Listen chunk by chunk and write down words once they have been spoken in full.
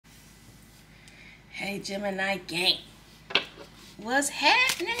Hey, Gemini gang. What's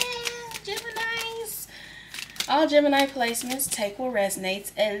happening, Geminis? All Gemini placements, take what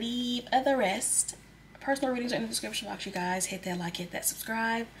resonates and leave the rest. Personal readings are in the description box, you guys. Hit that like, hit that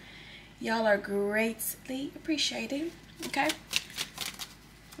subscribe. Y'all are greatly appreciated. Okay?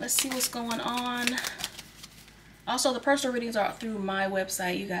 Let's see what's going on. Also, the personal readings are through my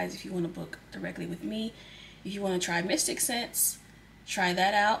website, you guys, if you want to book directly with me. If you want to try MysticSense, try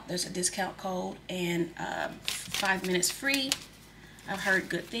that out. There's a discount code and 5 minutes free. I've heard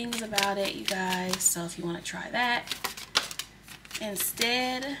good things about it, you guys. So if you want to try that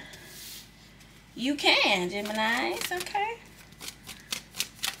instead, you can, Geminis, okay?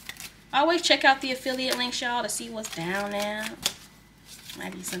 Always check out the affiliate links, y'all, to see what's down there.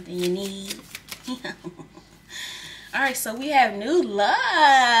 Might be something you need. Alright, so we have new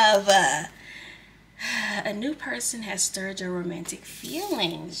love. A new person has stirred your romantic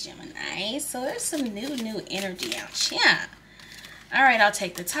feelings, Gemini. So there's some new energy out here. Alright, I'll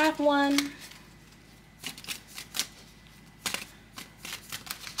take the top one.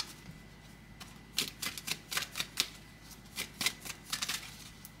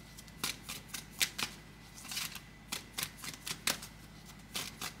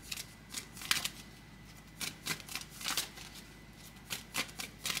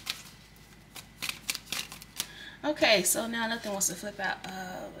 Okay, so now nothing wants to flip out.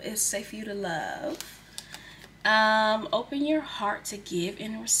 It's safe for you to love. Open your heart to give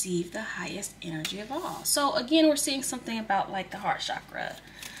and receive the highest energy of all. So again, we're seeing something about like the heart chakra.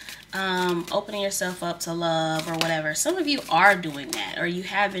 Opening yourself up to love or whatever. Some of you are doing that, or you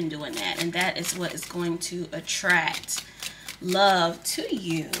have been doing that, and that is what is going to attract love to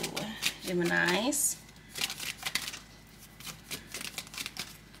you, Geminis.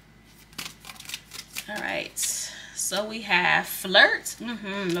 All right, so we have flirt,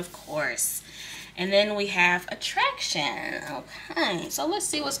 of course, and then we have attraction. Okay, so let's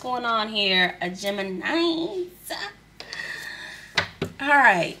see what's going on here, Gemini. All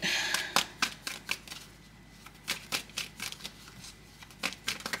right.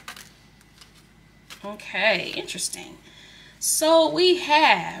 Okay, interesting. So we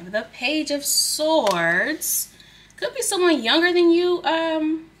have the Page of Swords. Could be someone younger than you,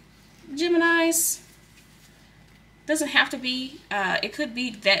 Geminis. Doesn't have to be. It could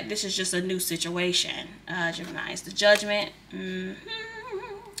be that this is just a new situation, Geminis. The Judgment, the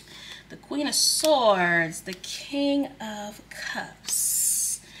Queen of Swords, the King of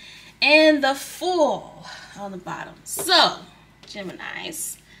Cups, and the Fool on the bottom. So,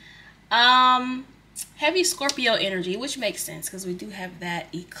 Geminis, heavy Scorpio energy, which makes sense because we do have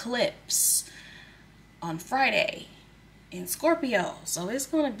that eclipse on Friday in Scorpio. So it's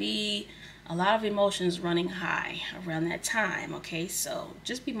going to be a lot of emotions running high around that time, okay? So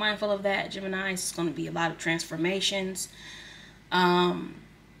just be mindful of that, Gemini. It's going to be a lot of transformations.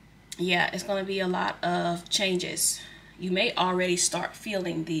 Yeah, it's going to be a lot of changes. You may already start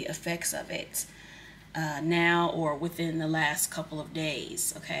feeling the effects of it now or within the last couple of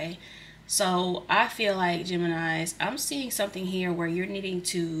days, okay? So I feel like, Geminis, I'm seeing something here where you're needing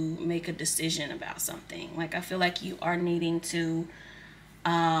to make a decision about something. Like, I feel like you are needing to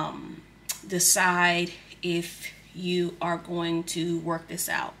decide if you are going to work this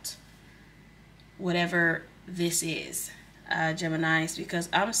out, whatever this is, Geminis, because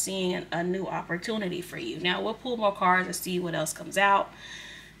I'm seeing a new opportunity for you. Now we'll pull more cards and see what else comes out,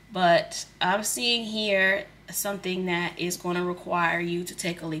 but I'm seeing here something that is going to require you to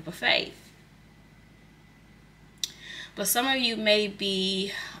take a leap of faith. But some of you may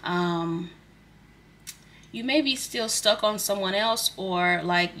be still stuck on someone else, or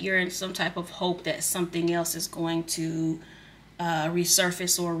like you're in some type of hope that something else is going to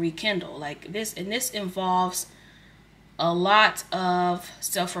resurface or rekindle. Like this, and this involves a lot of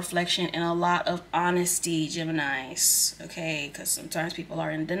self-reflection and a lot of honesty, Geminis, okay? Because sometimes people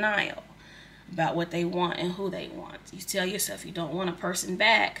are in denial about what they want and who they want. You tell yourself you don't want a person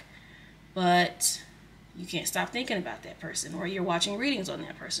back, but you can't stop thinking about that person, or you're watching readings on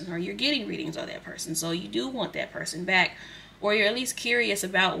that person, or you're getting readings on that person. So you do want that person back, or you're at least curious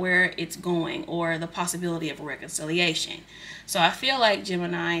about where it's going or the possibility of a reconciliation. So I feel like,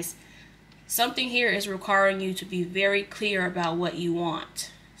 Geminis, something here is requiring you to be very clear about what you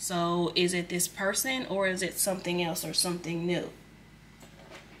want. So is it this person, or is it something else or something new?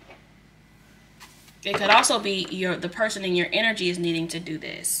 It could also be the person in your energy is needing to do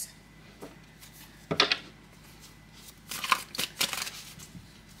this.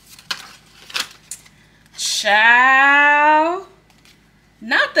 Ciao.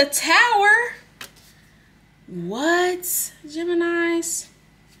 Not the Tower. What, Geminis?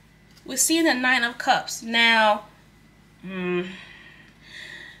 we're seeing the Nine of Cups. Now,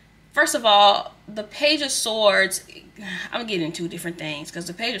 first of all, the Page of Swords, I'm getting two different things because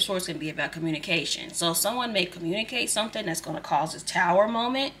the Page of Swords can be about communication. So someone may communicate something that's going to cause a tower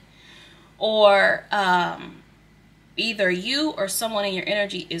moment, or either you or someone in your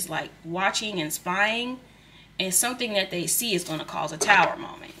energy is like watching and spying, and something that they see is going to cause a tower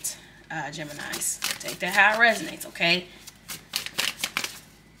moment. Geminis, take that how it resonates, okay?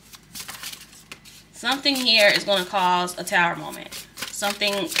 Something here is going to cause a tower moment.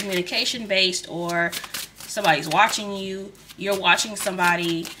 Something communication based, or somebody's watching you, you're watching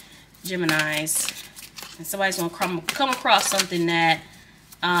somebody, Geminis, and somebody's going to come across something that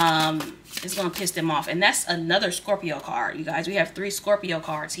is going to piss them off. And that's another Scorpio card, you guys. We have 3 Scorpio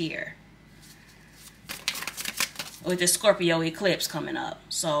cards here with the Scorpio eclipse coming up.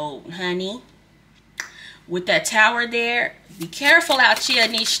 So, honey, with that tower there, be careful out here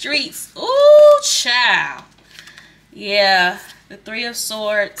in these streets. Ooh, child. Yeah, the 3 of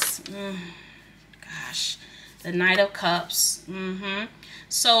Swords. Gosh, the Knight of Cups.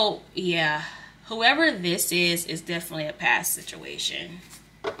 So, yeah, whoever this is definitely a past situation.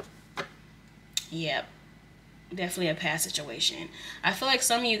 Yep, definitely a past situation. I feel like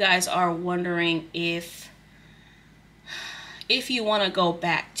some of you guys are wondering if you want to go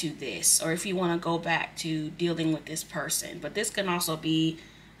back to this, or if you want to go back to dealing with this person. But this can also be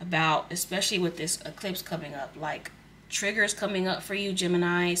about, especially with this eclipse coming up, like triggers coming up for you,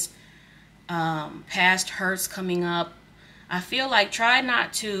 Geminis, past hurts coming up. I feel like try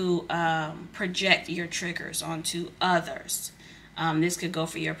not to project your triggers onto others. This could go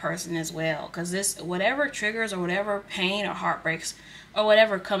for your person as well, because this, whatever triggers or whatever pain or heartbreaks or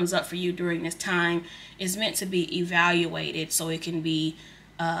whatever comes up for you during this time is meant to be evaluated so it can be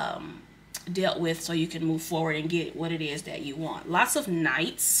dealt with, so you can move forward and get what it is that you want. Lots of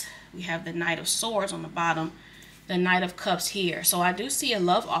knights. We have the Knight of Swords on the bottom, the Knight of Cups here. So I do see a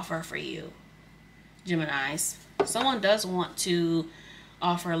love offer for you, Geminis. Someone does want to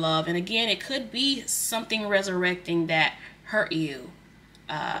offer love, and again, it could be something resurrecting that hurt you,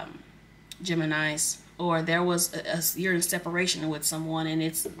 Geminis, or there was you're in separation with someone and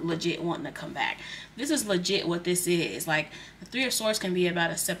it's legit wanting to come back. This is legit what this is. Like, the 3 of Swords can be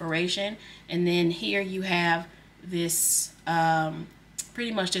about a separation, and then here you have this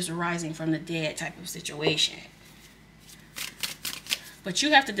pretty much just rising from the dead type of situation. But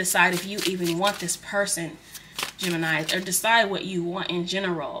you have to decide if you even want this person, Gemini, or decide what you want in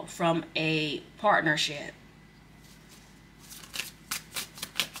general from a partnership.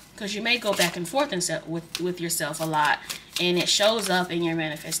 Because you may go back and forth with yourself a lot, and it shows up in your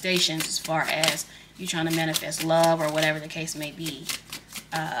manifestations as far as you trying to manifest love or whatever the case may be,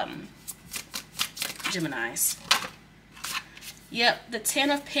 Geminis. Yep, the 10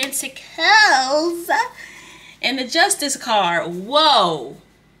 of Pentacles and the Justice card. Whoa.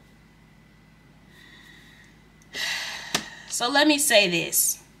 So let me say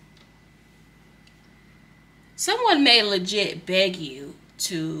this. Someone may legit beg you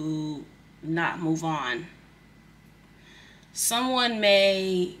to not move on. Someone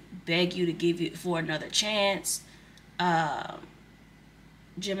may beg you to give you for another chance,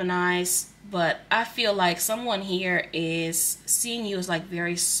 Geminis, but I feel like someone here is seeing you as like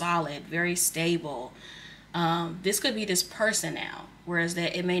very solid, very stable. This could be this person now, whereas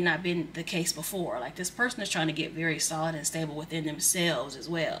that it may not have been the case before. Like, this person is trying to get very solid and stable within themselves as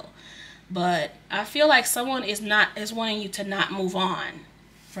well. But I feel like someone is wanting you to not move on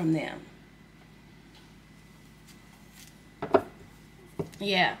from them.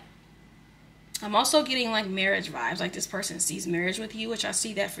 Yeah. I'm also getting like marriage vibes. Like, this person sees marriage with you, which I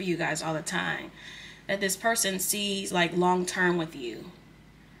see that for you guys all the time. That this person sees like long term with you.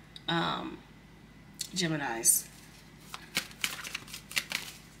 Geminis.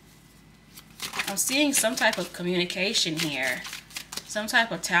 I'm seeing some type of communication here. Some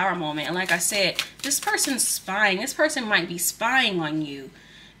type of tower moment. And like I said, this person's spying. This person might be spying on you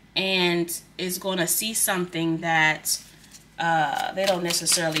and is going to see something that they don't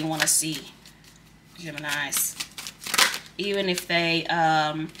necessarily want to see, Geminis. Even if they,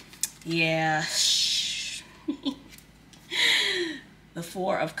 yeah. The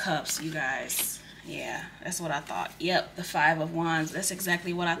 4 of Cups, you guys. Yeah, that's what I thought. Yep, the 5 of Wands. That's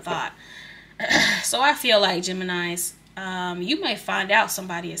exactly what I thought. So I feel like, Geminis, you may find out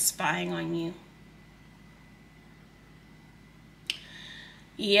somebody is spying on you.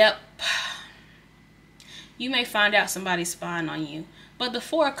 Yep. You may find out somebody's spying on you. But the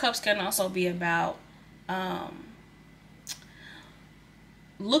 4 of Cups can also be about going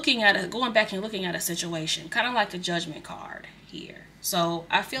back and looking at a situation. Kind of like the Judgment card here. So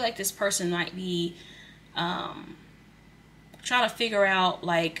I feel like this person might be trying to figure out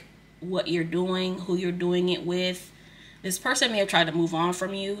like what you're doing, who you're doing it with. This person may have tried to move on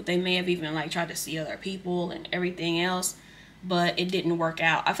from you. They may have even like tried to see other people and everything else, but it didn't work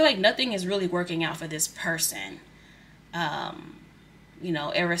out. I feel like nothing is really working out for this person. You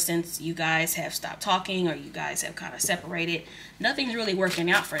know, ever since you guys have stopped talking or you guys have kind of separated, nothing's really working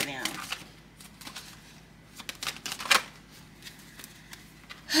out for them.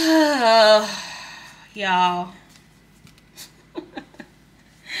 Y'all.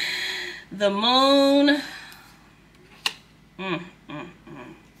 The moon.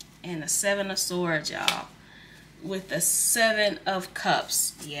 And the 7 of Swords, y'all. With the 7 of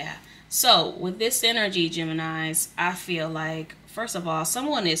Cups. Yeah. So, with this energy, Geminis, I feel like, first of all,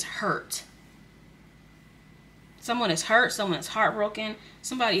 someone is hurt. Someone is hurt. Someone is heartbroken.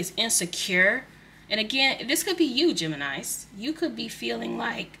 Somebody is insecure. And again, this could be you, Geminis. You could be feeling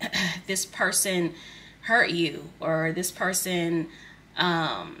like this person hurt you, or this person,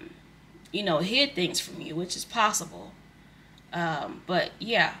 you know, hid things from you, which is possible. But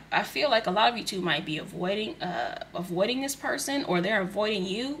yeah, I feel like a lot of you two might be avoiding this person, or they're avoiding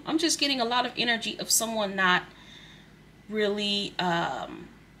you. I'm just getting a lot of energy of someone not really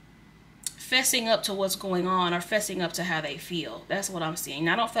fessing up to what's going on, or fessing up to how they feel. That's what I'm seeing.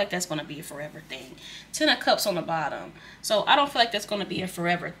 Now, I don't feel like that's going to be a forever thing. 10 of Cups on the bottom. So I don't feel like that's going to be a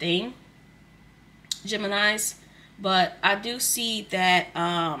forever thing, Geminis. But I do see that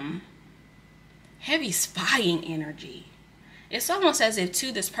heavy spying energy. It's almost as if,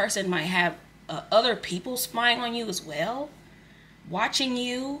 too, this person might have other people spying on you as well, watching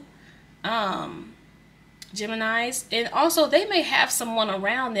you, Geminis. And also, they may have someone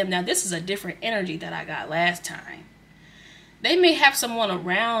around them. Now, this is a different energy that I got last time. They may have someone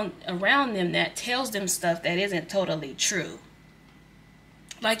around them that tells them stuff that isn't totally true.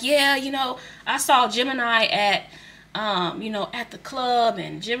 Like, yeah, you know, I saw Gemini at you know, at the club,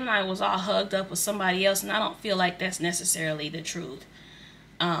 and Gemini was all hugged up with somebody else, and I don't feel like that's necessarily the truth,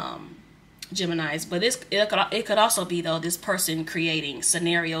 Geminis. But it could also be, though, this person creating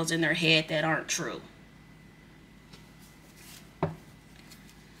scenarios in their head that aren't true.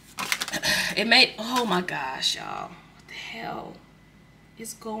 It made, oh my gosh, y'all, what the hell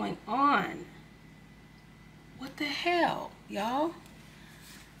is going on? What the hell, y'all?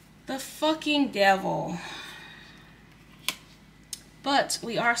 The fucking devil. But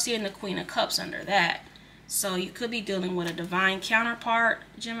we are seeing the Queen of Cups under that. So you could be dealing with a divine counterpart,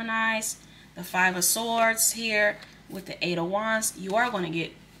 Geminis. The 5 of Swords here with the 8 of Wands. You are going to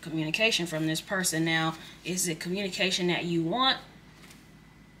get communication from this person. Now, is it communication that you want?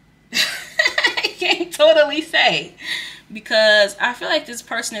 I can't totally say. Because I feel like this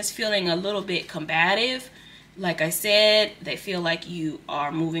person is feeling a little bit combative. Like I said, they feel like you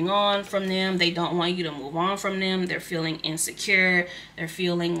are moving on from them. They don't want you to move on from them. They're feeling insecure. They're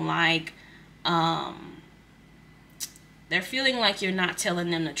feeling like you're not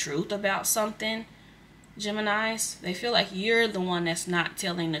telling them the truth about something, Geminis. They feel like you're the one that's not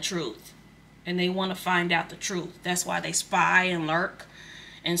telling the truth, and they want to find out the truth. That's why they spy and lurk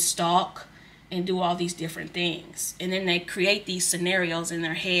and stalk and do all these different things. And then they create these scenarios in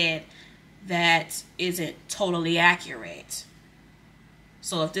their head that isn't totally accurate.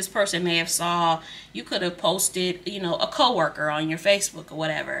 So if this person may have saw, you could have posted, you know, a coworker on your Facebook or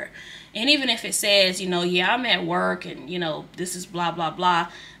whatever. And even if it says, you know, yeah, I'm at work and, you know, this is blah, blah, blah.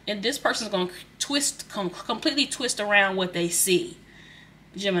 And this person's going to completely twist around what they see,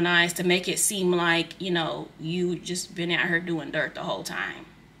 Geminis, to make it seem like, you know, you just been out here doing dirt the whole time,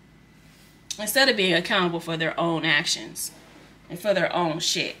 instead of being accountable for their own actions and for their own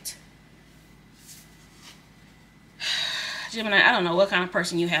shit. Gemini, I don't know what kind of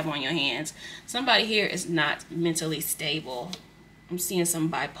person you have on your hands. Somebody here is not mentally stable. I'm seeing some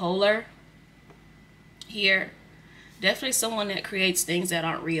bipolar here. Definitely someone that creates things that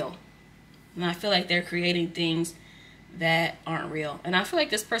aren't real. And I feel like they're creating things that aren't real. And I feel like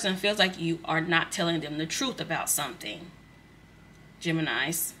this person feels like you are not telling them the truth about something,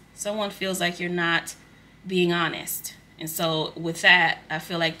 Geminis. Someone feels like you're not being honest. And so with that, I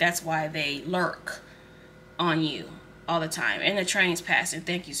feel like that's why they lurk on you all the time. And the train's passing.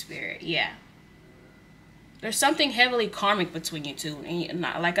 Thank you, Spirit. Yeah. There's something heavily karmic between you two. And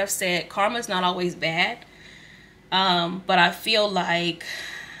like I've said, karma's not always bad. But I feel like,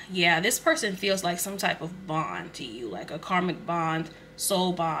 yeah, this person feels like some type of bond to you. Like a karmic bond,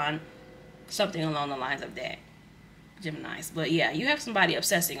 soul bond, something along the lines of that, Geminis. But yeah, you have somebody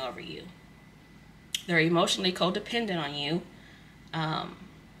obsessing over you. They're emotionally codependent on you,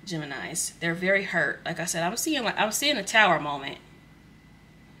 Geminis. They're very hurt. Like I said, I'm seeing a tower moment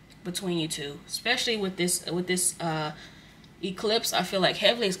between you two, especially with this eclipse. I feel like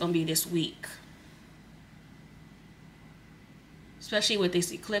heavily it's gonna be this week, especially with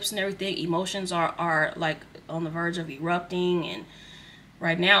this eclipse and everything. Emotions are like on the verge of erupting, and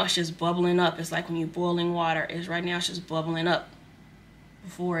right now it's just bubbling up. It's like when you're boiling water. It's right now it's just bubbling up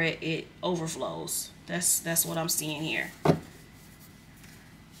before it overflows. That's what I'm seeing here.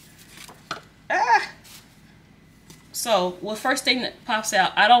 So, well, first thing that pops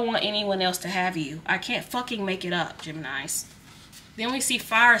out, I don't want anyone else to have you. I can't fucking make it up, Geminis. Then we see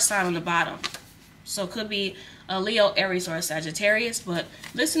fire sign on the bottom. So, it could be a Leo, Aries, or a Sagittarius. But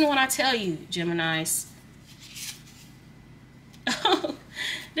listen to what I tell you, Geminis.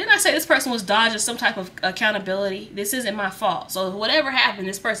 Didn't I say this person was dodging some type of accountability? This isn't my fault. So, whatever happened,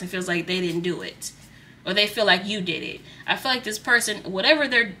 this person feels like they didn't do it. Or they feel like you did it. I feel like this person,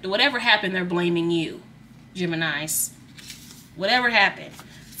 whatever happened, they're blaming you. Geminis, whatever happened.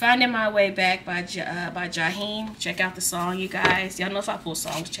 Finding My Way Back by Jaheim. Check out the song, you guys. Y'all know if I pull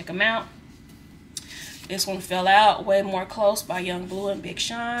songs, check them out. This one fell out. Way More Close by Young Blue and Big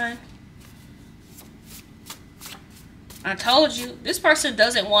Sean. I told you, this person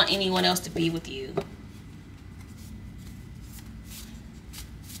doesn't want anyone else to be with you.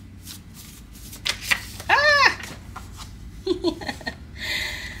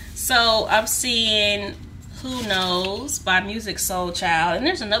 So I'm seeing Who Knows by Music Soul Child, and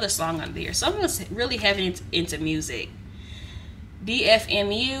there's another song on there. Someone's really heavy into music.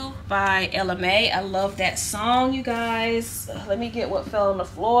 DFMU by LMA. I love that song, you guys. Let me get what fell on the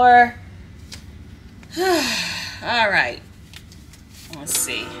floor. All right, let's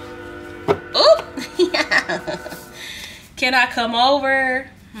see. Oop. Can I come over?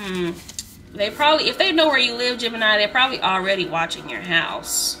 They probably, if they know where you live, Gemini, they're probably already watching your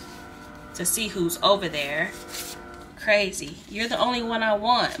house to see who's over there. Crazy. You're the only one I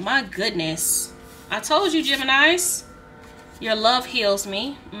want. My goodness. I told you, Geminis. Your love heals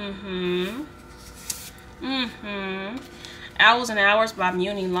me. Hours and Hours by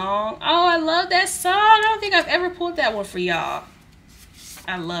Muni Long. Oh, I love that song. I don't think I've ever pulled that one for y'all.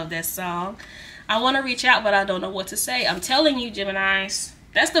 I love that song. I want to reach out, but I don't know what to say. I'm telling you, Geminis.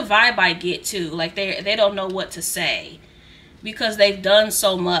 That's the vibe I get too. Like they don't know what to say because they've done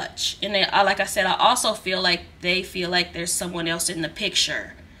so much. And they, like I said, I also feel like they feel like there's someone else in the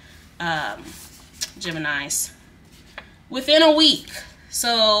picture. Geminis. Within a week.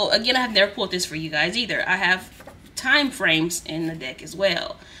 So again, I have never pulled this for you guys either. I have time frames in the deck as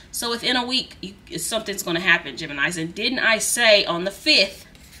well. So within a week, something's going to happen, Geminis. And didn't I say on the 5th?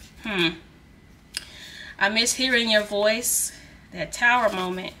 I miss hearing your voice. That tower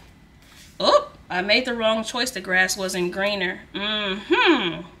moment. Oh, I made the wrong choice. The grass wasn't greener.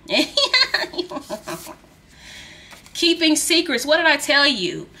 Keeping secrets. What did I tell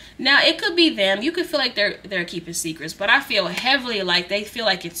you? Now, it could be them. You could feel like they're keeping secrets, but I feel heavily like they feel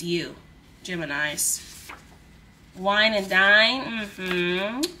like it's you, Geminis. Wine and dine.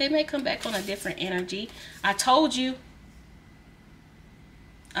 They may come back on a different energy. I told you.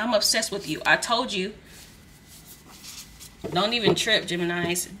 I'm obsessed with you. I told you. Don't even trip,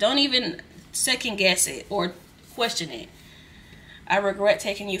 Geminis. Don't even second guess it or question it. I regret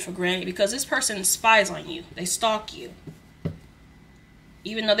taking you for granted because this person spies on you. They stalk you.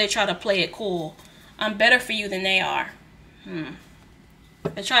 Even though they try to play it cool. I'm better for you than they are.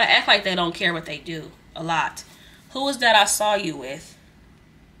 They try to act like they don't care what they do. A lot. Who is that I saw you with?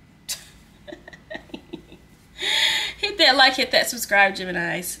 Hit that like, hit that subscribe,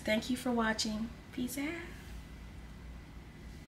 Geminis. Thank you for watching. Peace out.